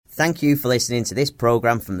Thank you for listening to this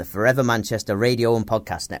programme from the Forever Manchester Radio and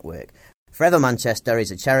Podcast Network. Forever Manchester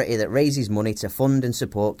is a charity that raises money to fund and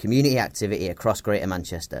support community activity across Greater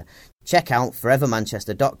Manchester. Check out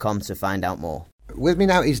forevermanchester.com to find out more. With me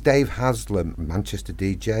now is Dave Haslam, Manchester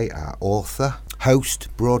DJ, author, host,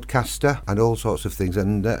 broadcaster and all sorts of things.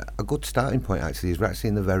 And a good starting point actually is we're actually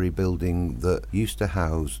in the very building that used to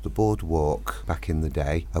house the Boardwalk back in the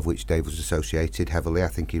day, of which Dave was associated heavily. I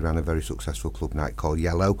think he ran a very successful club night called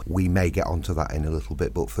Yellow. We may get onto that in a little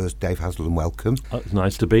bit, but first, Dave Haslam, welcome. It's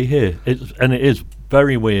nice to be here. It is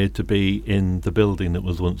very weird to be in the building that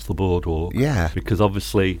was once the Boardwalk. Yeah. Because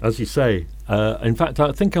obviously, as you say, in fact,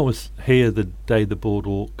 I think I was here the day the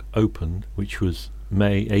Boardwalk opened, which was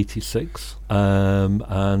May 86, and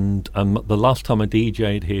the last time I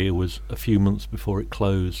DJ'd here was a few months before it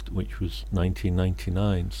closed, which was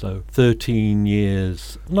 1999, so 13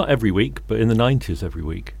 years, not every week, but in the 90s every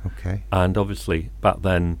week. Okay. And obviously, back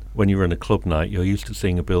then, when you were in a club night, you're used to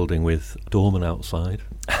seeing a building with a doorman outside,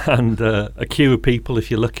 and a queue of people if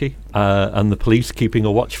you're lucky, and the police keeping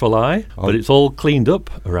a watchful eye, but it's all cleaned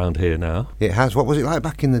up around here now. It has. What was it like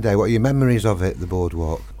back in the day? What are your memories of it, the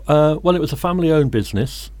Boardwalk? Well, it was a family-owned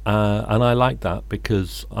business, and I liked that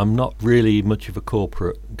because I'm not really much of a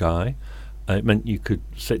corporate guy. It meant you could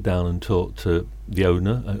sit down and talk to the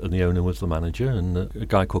owner, and the owner was the manager, and a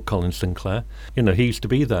guy called Colin Sinclair. You know, he used to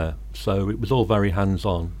be there, so it was all very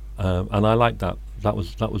hands-on, and I liked that. That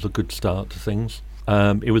was a good start to things.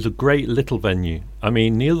 It was a great little venue. I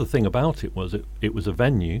mean, the other thing about it was it was a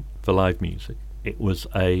venue for live music. It was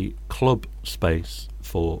a club space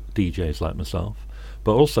for DJs like myself.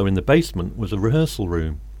 But also in the basement was a rehearsal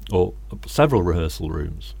room, or several rehearsal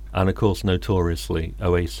rooms. And of course, notoriously,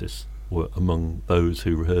 Oasis were among those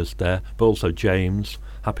who rehearsed there, but also James,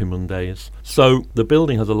 Happy Mondays. So the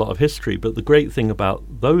building has a lot of history, but the great thing about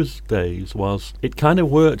those days was it kind of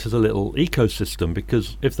worked as a little ecosystem,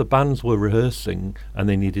 because if the bands were rehearsing and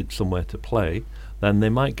they needed somewhere to play, then they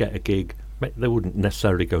might get a gig. They wouldn't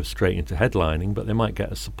necessarily go straight into headlining, but they might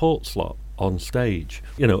get a support slot on stage,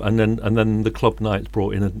 you know, and then the club nights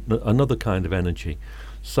brought in another kind of energy.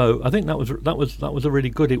 So I think that was a really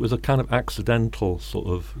good. It was a kind of accidental sort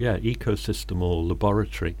of ecosystem or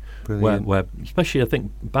laboratory, where especially I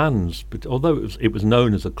think bands, but although it was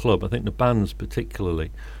known as a club, I think the bands particularly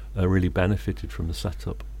really benefited from the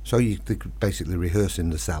setup. So you could basically rehearse in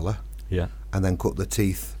the cellar, and then cut the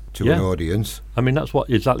teeth to an audience. I mean, that's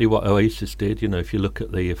exactly what Oasis did. You know, if you look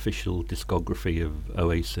at the official discography of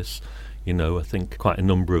Oasis, you know, I think quite a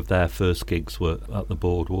number of their first gigs were at the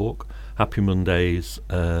Boardwalk. Happy Mondays,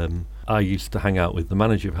 I used to hang out with the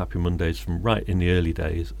manager of Happy Mondays from right in the early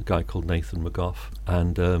days, a guy called Nathan McGough,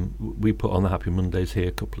 and we put on the Happy Mondays here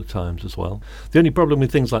a couple of times as well. The only problem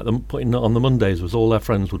with things like them putting it on the Mondays was all their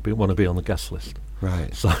friends would want to be on the guest list.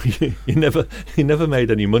 Right. So you never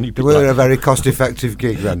made any money. They were a very cost-effective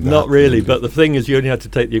gig then. Not really, but the thing is you only had to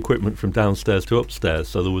take the equipment from downstairs to upstairs,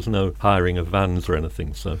 so there was no hiring of vans or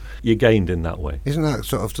anything, so you gained in that way. Isn't that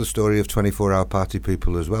sort of the story of 24-Hour Party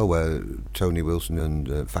People as well, where Tony Wilson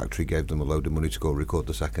and Factory gave them a load of money to go record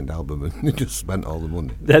the second album and they just spent all the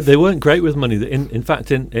money? They weren't great with money. In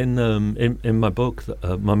fact, in my book,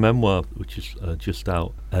 my memoir, which is just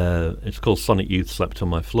out, it's called Sonic Youth Slept on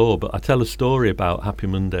My Floor, but I tell a story about Happy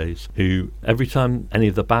Mondays, who every time any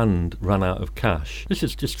of the band ran out of cash, this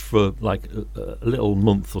is just for like a little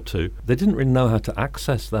month or two, they didn't really know how to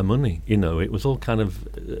access their money. You know, it was all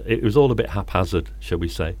a bit haphazard, shall we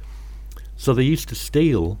say. So they used to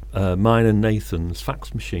steal mine and Nathan's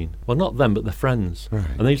fax machine. Well, not them, but their friends. Right.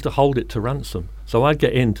 And they used to hold it to ransom. So I'd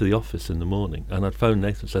get into the office in the morning and I'd phone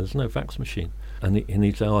Nathan and say, there's no fax machine. And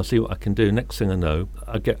he'd say, I'll see what I can do. Next thing I know,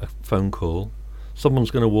 I get a phone call.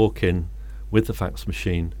 Someone's going to walk in with the fax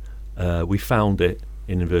machine. We found it,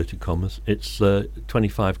 in inverted commas. It's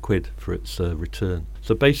 25 quid for its return.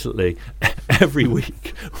 So basically, every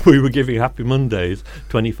week we were giving Happy Mondays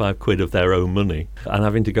 25 quid of their own money and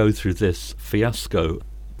having to go through this fiasco.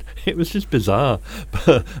 It was just bizarre.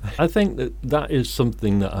 But I think that is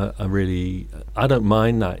something that I don't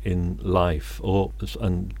mind that in life,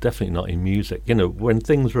 and definitely not in music. You know, when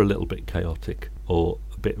things are a little bit chaotic or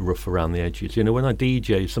a bit rough around the edges. You know, when I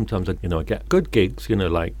DJ, sometimes I get good gigs, you know,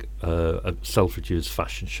 like a Selfridges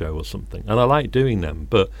fashion show or something, and I like doing them,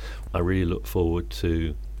 but I really look forward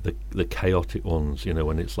to the chaotic ones, you know,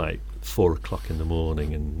 when it's like 4 o'clock in the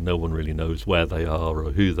morning and no one really knows where they are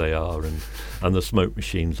or who they are, and the smoke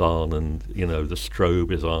machine's on, and, you know, the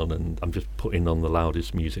strobe is on, and I'm just putting on the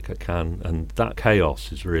loudest music I can, and that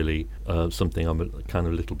chaos is really something I'm kind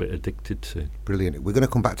of a little bit addicted to. Brilliant. We're going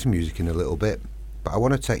to come back to music in a little bit, but I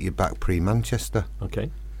want to take you back pre-Manchester.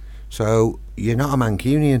 Okay. So you're not a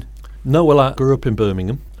Mancunian? No, well, I grew up in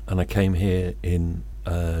Birmingham, and I came here in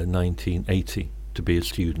 1980 to be a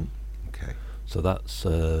student. Okay. So that's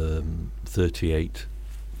 38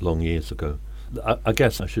 long years ago. I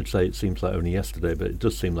guess I should say it seems like only yesterday, but it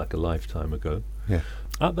does seem like a lifetime ago. Yeah.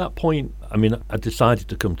 At that point, I mean, I decided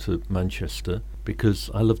to come to Manchester because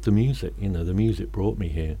I loved the music. You know, the music brought me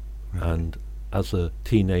here. Right. And as a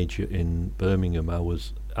teenager in Birmingham, I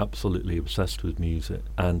was absolutely obsessed with music.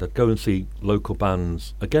 And I'd go and see local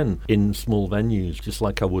bands, again, in small venues, just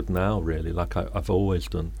like I would now, really, like I've always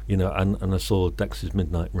done. You know, and I saw Dexys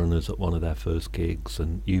Midnight Runners at one of their first gigs,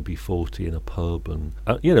 and UB40 in a pub. And,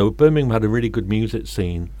 you know, Birmingham had a really good music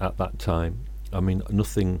scene at that time. I mean,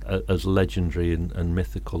 nothing as legendary and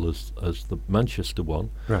mythical as the Manchester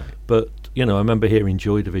one. Right. But, you know, I remember hearing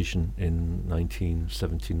Joy Division in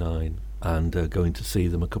 1979 and going to see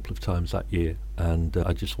them a couple of times that year. And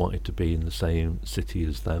I just wanted to be in the same city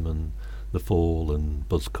as them and The Fall and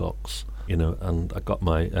Buzzcocks, you know. And I got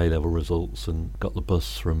my A-level results and got the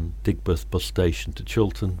bus from Digbeth bus station to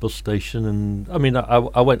Chiltern bus station. And, I mean,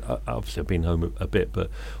 I went, obviously I've been home a bit,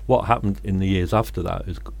 but what happened in the years after that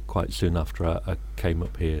is quite soon after I came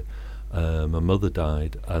up here, my mother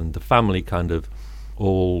died, and the family kind of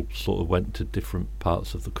all sort of went to different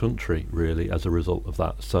parts of the country, really, as a result of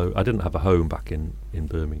that. So I didn't have a home back in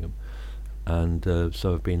Birmingham, and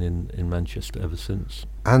so I've been in Manchester ever since.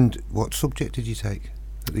 And what subject did you take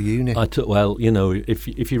at the uni? I took, well, you know,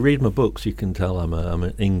 if you read my books, you can tell I'm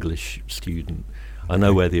an English student. I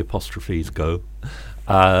know where the apostrophes go.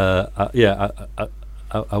 I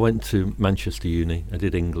went to Manchester Uni. I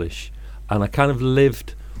did English, and I kind of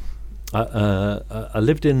lived. I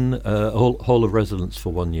lived in Hall of Residence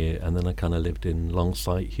for 1 year, and then I kind of lived in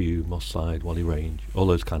Longsight, Hugh, Moss Side, Whalley Range, all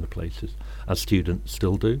those kind of places, as students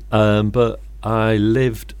still do. But I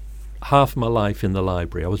lived half my life in the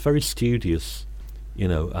library. I was very studious, you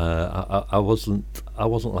know. I wasn't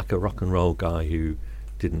like a rock and roll guy who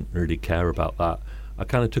didn't really care about that. I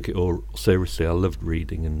kind of took it all seriously. I loved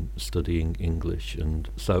reading and studying English, and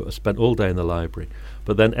so I spent all day in the library.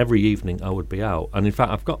 But then every evening I would be out. And in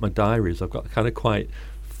fact, I've got my diaries. I've got kind of quite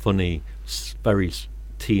funny, very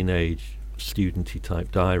teenage, studenty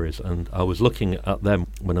type diaries. And I was looking at them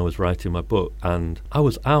when I was writing my book. And I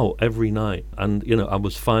was out every night. And, you know, I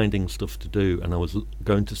was finding stuff to do. And I was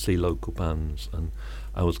going to see local bands. And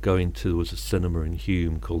I was going to, there was a cinema in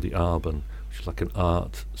Hume called the Arban, which is like an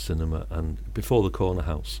art cinema, and before the Corner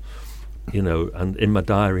House, you know. And in my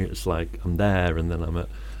diary it's like I'm there, and then I'm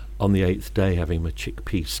on the 8th day having my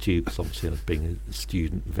chickpea stew, because obviously I was being a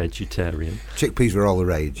student vegetarian. Chickpeas were all the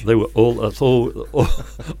rage. They were all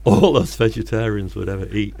us vegetarians would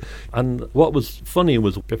ever eat. And what was funny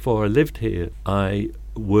was, before I lived here, I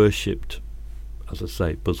worshipped, as I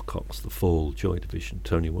say, Buzzcocks, The Fall, Joy Division,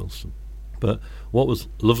 Tony Wilson. But what was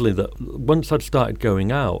lovely, that once I'd started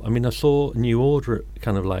going out, I mean, I saw New Order at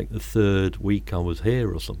kind of like the 3rd week I was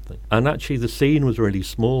here or something. And actually the scene was really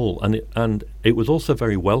small, and it was also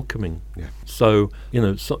very welcoming. Yeah. So, you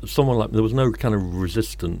know, someone like, there was no kind of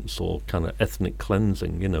resistance or kind of ethnic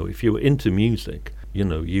cleansing. You know, if you were into music, you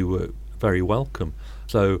know, you were very welcome.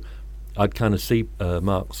 So I'd kind of see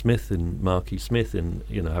Marky Smith in,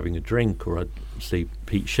 you know, having a drink, or I'd see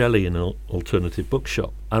Pete Shelley in an alternative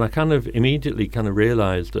bookshop. And I kind of immediately kind of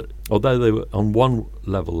realised that although they were, on one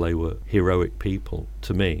level, they were heroic people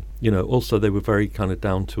to me, you know, also they were very kind of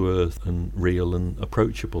down to earth and real and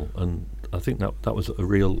approachable. And I think that was a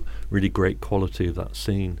really great quality of that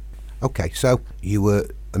scene. Okay, so you were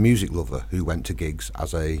a music lover who went to gigs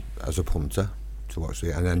as a punter to watch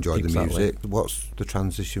it and enjoyed the music. What's the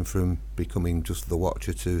transition from becoming just the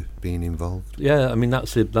watcher to being involved? Yeah, I mean,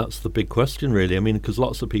 that's the big question, really. I mean, because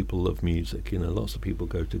lots of people love music, you know, lots of people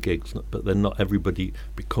go to gigs, but then not everybody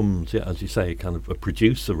becomes, as you say, kind of a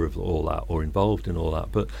producer of all that or involved in all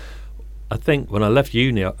that. But I think when I left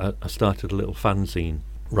uni, I started a little fanzine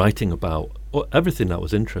writing about everything I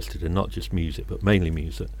was interested in, not just music, but mainly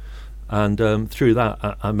music. And through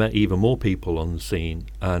that, I met even more people on the scene,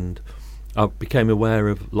 and I became aware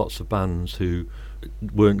of lots of bands who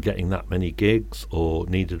weren't getting that many gigs or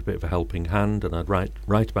needed a bit of a helping hand, and I'd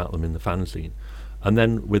write about them in the fanzine. And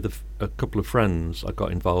then with a couple of friends, I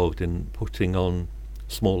got involved in putting on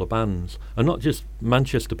smaller bands, and not just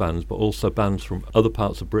Manchester bands, but also bands from other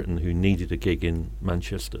parts of Britain who needed a gig in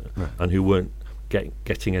Manchester, right, and who weren't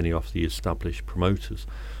getting any off the established promoters.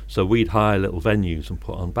 So we'd hire little venues and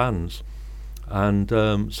put on bands. And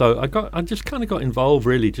so I just kind of got involved,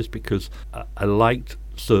 really, just because I liked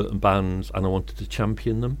certain bands and I wanted to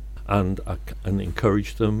champion them and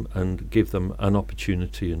encourage them and give them an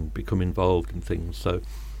opportunity and become involved in things. So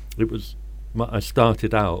it was I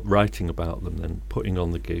started out writing about them, then putting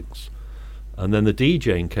on the gigs, and then the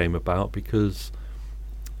DJing came about because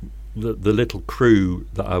the little crew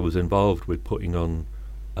that I was involved with putting on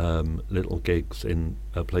little gigs in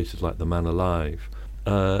places like the Man Alive,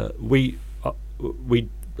 we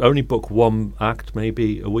only book one act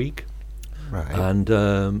maybe a week. Right. And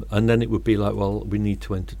then it would be like, well, we need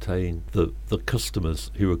to entertain the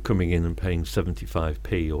customers who are coming in and paying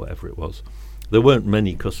 75p or whatever it was. There weren't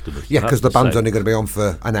many customers. Yeah, because the band's only going to be on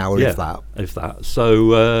for an hour, if that.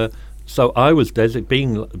 So I was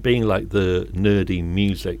being like the nerdy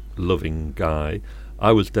music loving guy.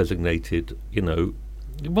 I was designated,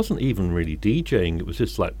 it wasn't even really DJing. It was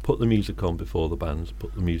just like put the music on before the bands,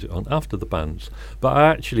 put the music on after the bands. But I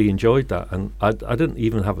actually enjoyed that, and I didn't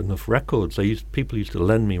even have enough records. People used to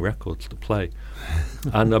lend me records to play.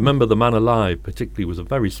 And I remember the Man Alive particularly was a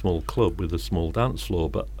very small club with a small dance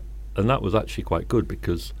floor, and that was actually quite good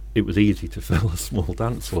because it was easy to fill a small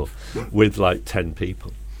dance floor with like 10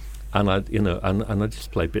 people. And I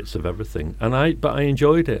just played bits of everything, but I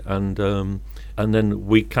enjoyed it, and then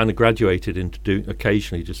we kind of graduated into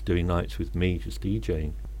occasionally just doing nights with me, just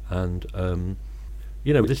DJing, and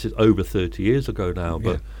this is over 30 years ago now,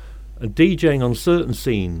 but DJing on certain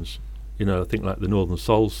scenes, I think like the Northern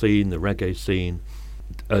Soul scene, the reggae scene,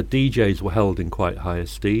 DJs were held in quite high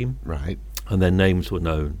esteem, right, and their names were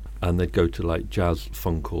known, and they'd go to like jazz,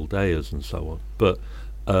 funk all dayers and so on, but.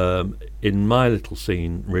 In my little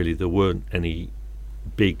scene, really, there weren't any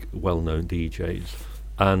big, well-known DJs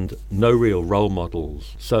and no real role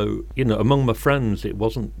models. So, among my friends, it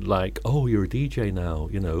wasn't like, oh, you're a DJ now,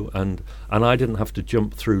 and I didn't have to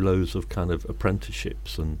jump through loads of kind of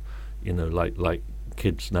apprenticeships and, like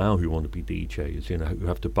kids now who want to be DJs, who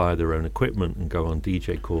have to buy their own equipment and go on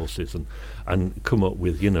DJ courses and come up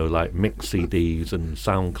with, like mix CDs and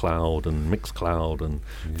SoundCloud and Mixcloud and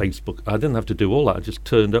Facebook. I didn't have to do all that. I just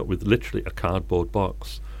turned up with literally a cardboard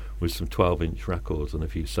box with some 12-inch records and a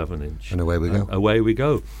few 7-inch. And away we go. Away we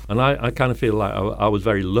go. And I kind of feel like I was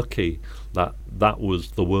very lucky that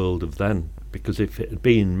was the world of then. Because if it had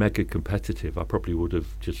been mega competitive, I probably would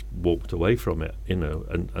have just walked away from it,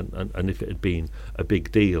 and if it had been a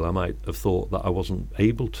big deal, I might have thought that I wasn't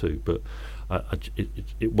able to, but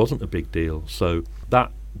it wasn't a big deal. So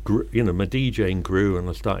that grew, my DJing grew, and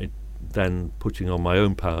I started then putting on my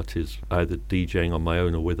own parties, either DJing on my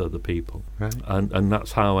own or with other people. Right. And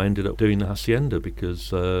that's how I ended up doing the Hacienda,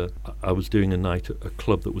 because I was doing a night at a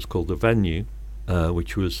club that was called The Venue,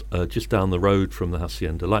 which was just down the road from the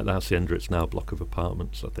Hacienda. Like the Hacienda, it's now a block of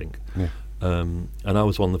apartments, I think. Yeah. And I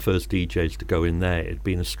was one of the first DJs to go in there. It had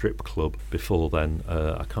been a strip club before then.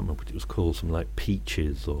 I can't remember what it was called, something like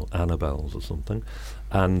Peaches or Annabelle's or something.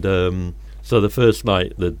 And so the first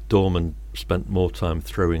night, the doorman spent more time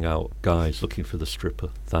throwing out guys looking for the stripper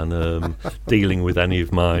than dealing with any of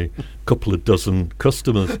my couple of dozen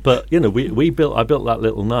customers. But I built that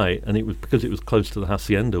little night, and it was because it was close to the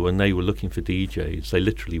Hacienda. When they were looking for DJs, they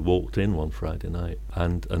literally walked in one Friday night,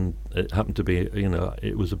 and it happened to be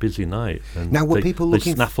it was a busy night. And now, they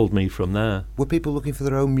snaffled me from there. Were people looking for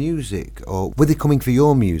their own music, or were they coming for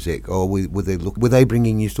your music, or were they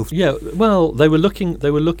bringing you stuff? Yeah, well, they were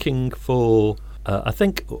looking for. I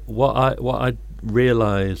think what I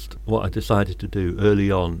realised, what I decided to do early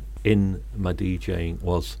on in my DJing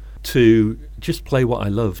was to just play what I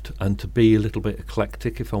loved and to be a little bit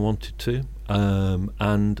eclectic if I wanted to,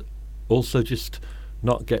 and also just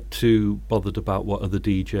not get too bothered about what other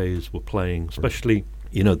DJs were playing, especially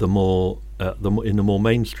the more in the more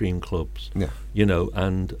mainstream clubs. Yeah.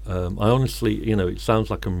 And I honestly, it sounds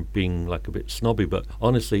like I'm being like a bit snobby, but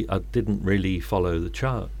honestly, I didn't really follow the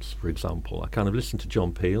charts, for example. I kind of listened to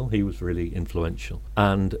John Peel. He was really influential.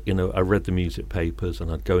 And, I read the music papers, and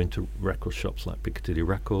I'd go into record shops like Piccadilly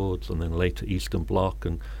Records and then later Eastern Bloc,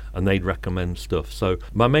 and they'd recommend stuff. So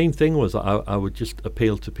my main thing was I would just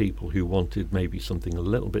appeal to people who wanted maybe something a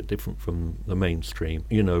little bit different from the mainstream,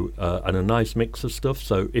 and a nice mix of stuff.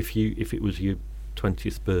 So if it was your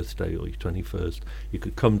 20th birthday or your 21st, you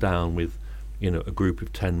could come down with a group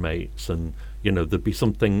of 10 mates, and there'd be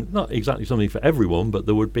something, not exactly something for everyone, but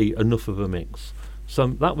there would be enough of a mix. So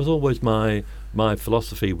that was always my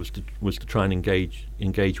philosophy, was to try and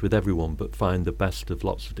engage with everyone, but find the best of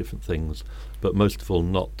lots of different things, but most of all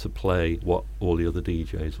not to play what all the other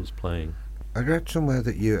DJs was playing. I read somewhere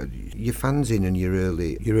that your fanzine and your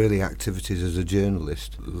early activities as a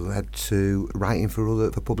journalist led to writing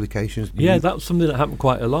for publications. Yeah, that's something that happened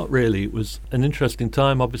quite a lot, really. It was an interesting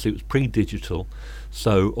time. Obviously, it was pre-digital,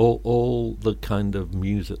 so all the kind of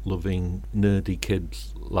music-loving, nerdy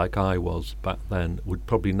kids like I was back then would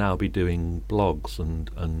probably now be doing blogs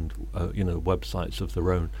and websites of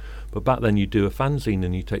their own. But back then, you do a fanzine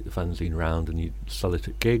and you take the fanzine around and you sell it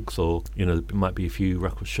at gigs, or there might be a few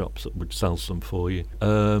record shops that would sell some for you.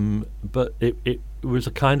 But it was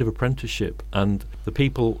a kind of apprenticeship, and the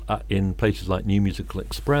people in places like New Musical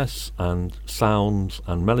Express and Sounds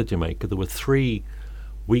and Melody Maker, there were 3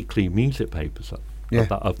 weekly music papers at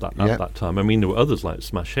that time. I mean, there were others like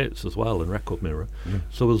Smash Hits as well and Record Mirror.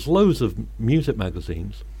 So there was loads of music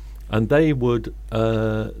magazines. And they would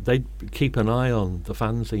they'd keep an eye on the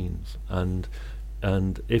fanzines, and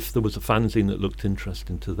if there was a fanzine that looked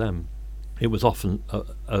interesting to them, it was often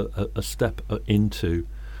a step into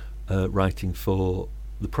writing for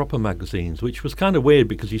the proper magazines, which was kind of weird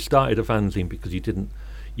because you started a fanzine because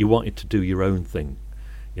you wanted to do your own thing.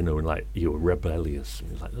 And like you were rebellious.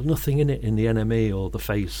 And like, there's nothing in it in the NME or the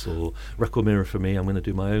Face or Record Mirror for me. I'm going to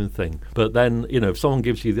do my own thing. But then, if someone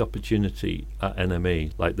gives you the opportunity at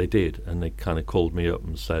NME, like they did, and they kind of called me up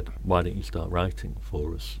and said, "Why don't you start writing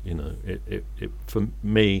for us?" It for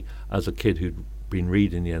me as a kid who'd been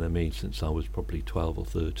reading the NME since I was probably 12 or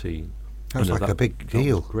 13. That was a big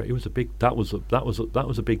deal. Great. It was a big. That was a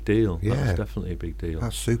big deal. Yeah, that was definitely a big deal.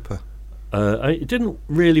 That's super. It didn't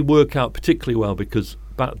really work out particularly well because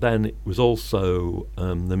back then it was also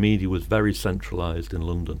the media was very centralised in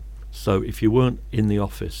London. So if you weren't in the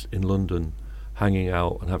office in London, hanging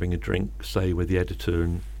out and having a drink, say with the editor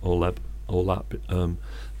and all that,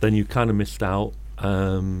 then you kind of missed out.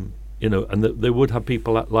 And they would have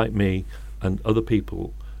people like me and other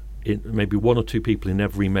people, maybe 1 or 2 people in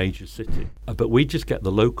every major city. But we just get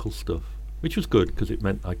the local stuff, which was good because it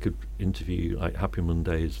meant I could interview like Happy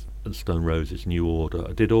Mondays and Stone Roses, New Order.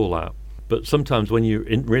 I did all that. But sometimes when you're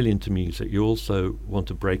really into music, you also want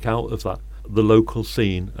to break out of the local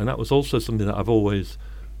scene. And that was also something that I've always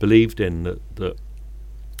believed in,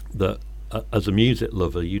 that as a music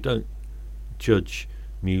lover, you don't judge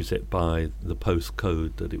music by the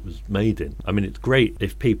postcode that it was made in. I mean, it's great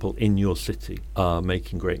if people in your city are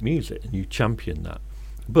making great music and you champion that.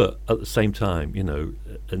 But at the same time, in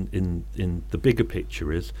the bigger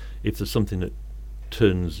picture is if there's something that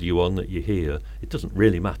turns you on that you hear, it doesn't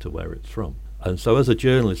really matter where it's from. And so as a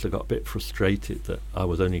journalist, I got a bit frustrated that I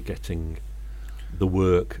was only getting the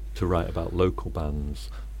work to write about local bands.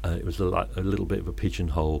 It was a little bit of a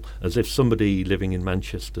pigeonhole, as if somebody living in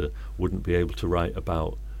Manchester wouldn't be able to write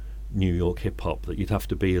about New York hip hop, that you'd have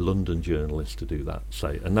to be a London journalist to do that,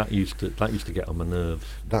 say, and that used to get on my nerves.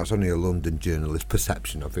 That's only a London journalist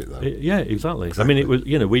perception of it, though. Yeah, exactly. I mean, it was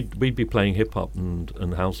we'd be playing hip hop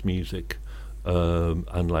and house music,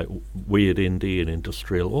 and like weird indie and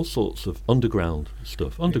industrial, all sorts of underground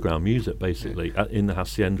stuff, underground music, basically, in the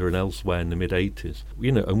Hacienda and elsewhere in the mid-'80s.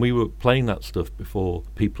 And we were playing that stuff before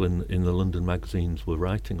people in the London magazines were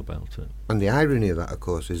writing about it. And the irony of that, of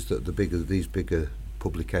course, is that these bigger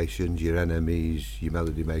publications, your NMEs, your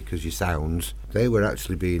Melody Makers, your Sounds, they were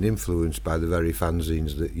actually being influenced by the very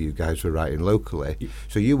fanzines that you guys were writing locally.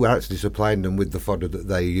 So you were actually supplying them with the fodder that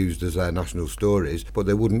they used as their national stories, but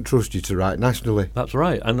they wouldn't trust you to write nationally. That's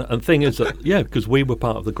right. And the thing is that, because we were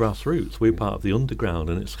part of the grassroots, we were part of the underground,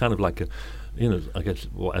 and it's kind of like I guess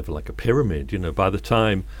like a pyramid, by the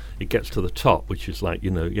time it gets to the top, which is like, the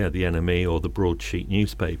NME or the broadsheet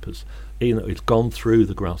newspapers, it's gone through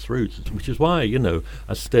the grassroots, which is why,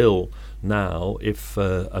 I still now, there's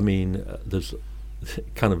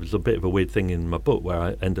there's a bit of a weird thing in my book where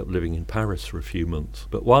I end up living in Paris for a few months.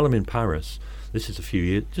 But while I'm in Paris, this is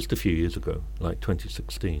just a few years ago, like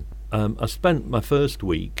 2016, I spent my first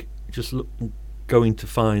week just going to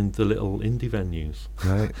find the little indie venues,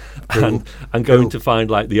 right, and going to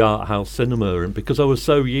find like the art house cinema, and because I was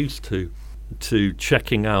so used to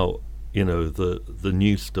checking out the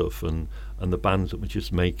new stuff and the bands that were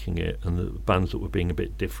just making it, and the bands that were being a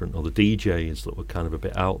bit different, or the DJs that were kind of a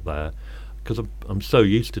bit out there, because I'm so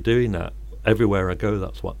used to doing that. Everywhere I go,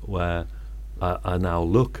 that's where I now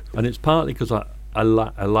look, and it's partly because I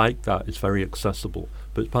like that it's very accessible,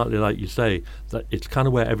 but it's partly, like you say, that it's kind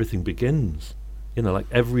of where everything begins. Like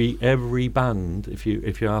every band, if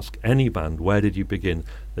you ask any band, where did you begin?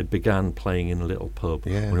 They began playing in a little pub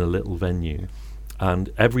or in a little venue.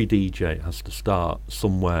 And every DJ has to start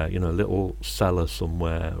somewhere, a little cellar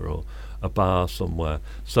somewhere or a bar somewhere.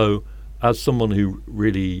 So as someone who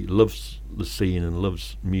really loves the scene and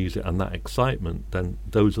loves music and that excitement, then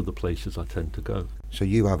those are the places I tend to go. So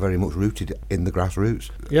you are very much rooted in the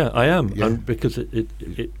grassroots. Yeah, I am, and because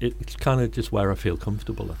it's kind of just where I feel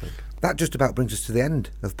comfortable, I think. That just about brings us to the end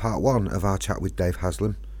of part 1 of our chat with Dave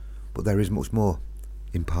Haslam, but there is much more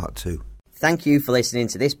in part 2. Thank you for listening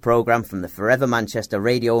to this programme from the Forever Manchester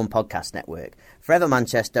Radio and Podcast Network. Forever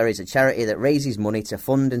Manchester is a charity that raises money to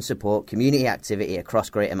fund and support community activity across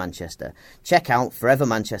Greater Manchester. Check out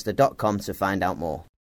forevermanchester.com to find out more.